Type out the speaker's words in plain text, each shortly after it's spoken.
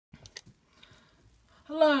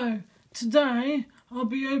Hello, today I'll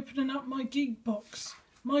be opening up my Geek box.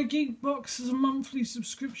 My Geek box is a monthly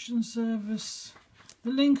subscription service.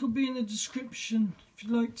 The link will be in the description if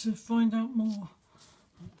you'd like to find out more.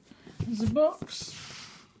 There's a box.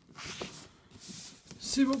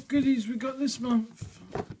 See what goodies we got this month.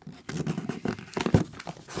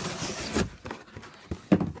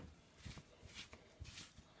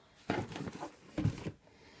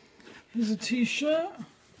 Here's a t-shirt.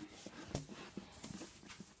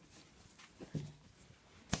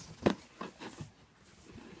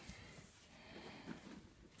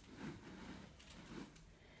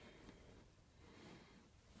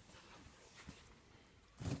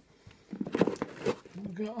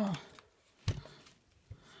 We've got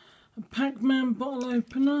a Pac-Man bottle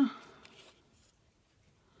opener.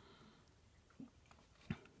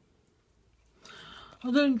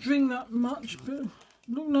 I don't drink that much, but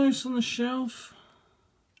look nice on the shelf.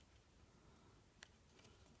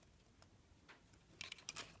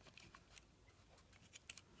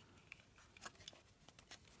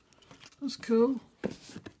 That's cool.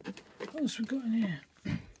 What else we got in here?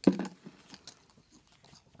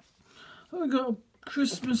 Oh, we got a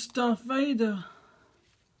Christmas Darth Vader.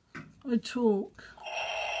 I talk.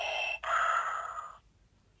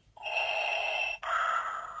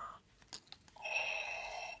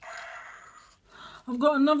 I've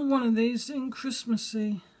got another one of these in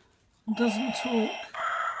Christmassy. It doesn't talk.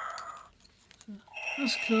 So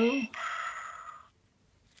that's cool.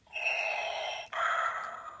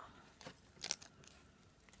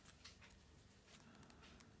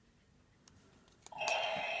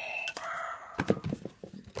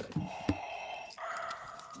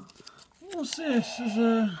 What's this? There's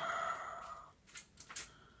a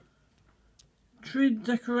tree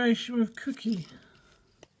decoration with cookie.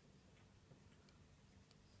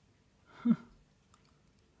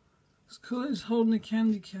 It's cool, it's holding a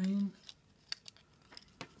candy cane.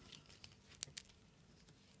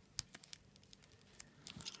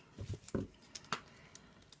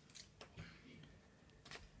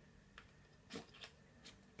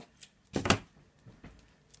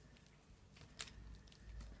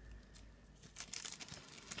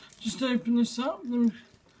 Just open this up and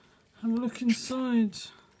have a look inside.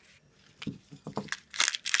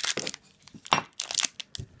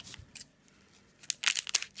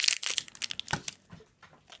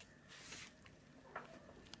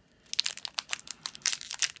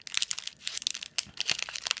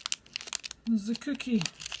 There's the cookie.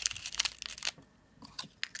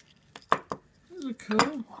 These are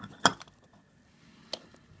cool.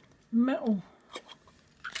 Metal.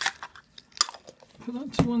 Put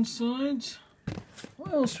that to one side.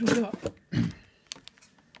 What else we got?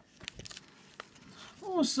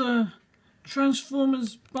 Also,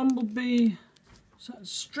 Transformers Bumblebee. Is that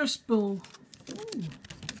stress ball? Ooh.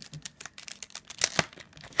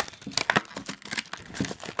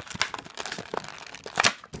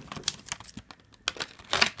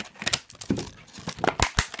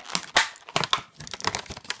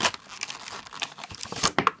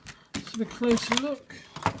 Let's have a closer look.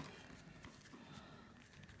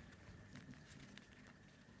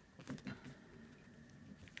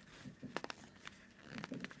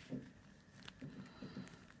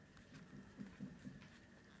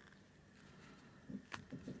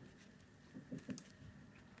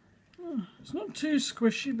 It's not too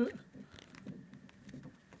squishy, but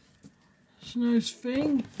it's a nice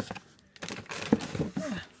thing.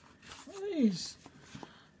 What are these?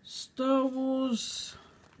 Star Wars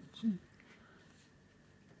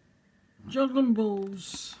juggling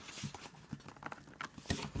balls.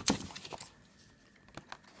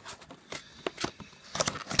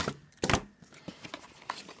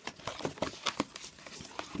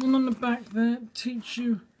 And on the back there, teach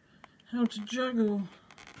you how to juggle.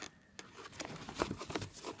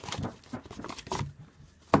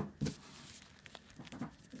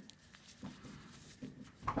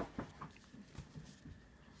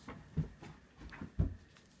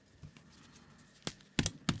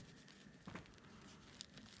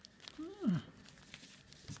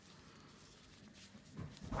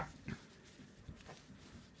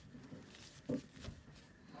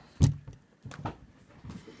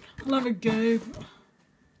 I'll have a go.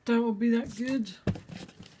 Doubt it'll be that good.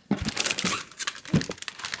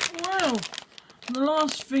 Wow! And the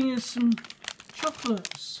last thing is some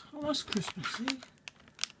chocolates. Oh, that's Christmassy.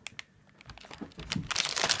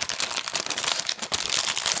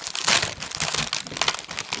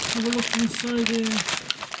 Have a look inside here.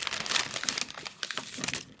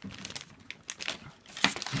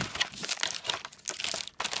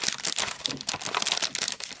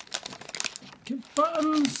 Get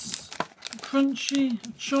buttons, Crunchy, a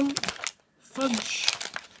Chomp, Fudge,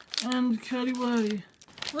 and Curly Whirly.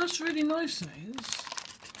 Well, that's really nice, that is.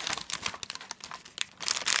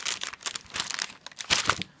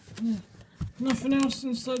 Yeah. Nothing else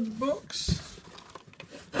inside the box.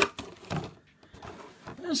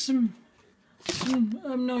 There's some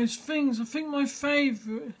nice things. I think my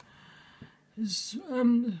favourite is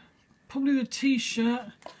probably the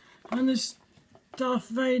t-shirt and this Darth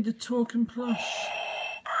Vader talking plush.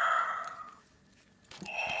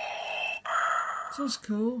 So that's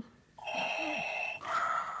cool.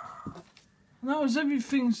 And that was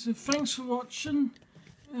everything, so thanks for watching,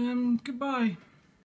 goodbye.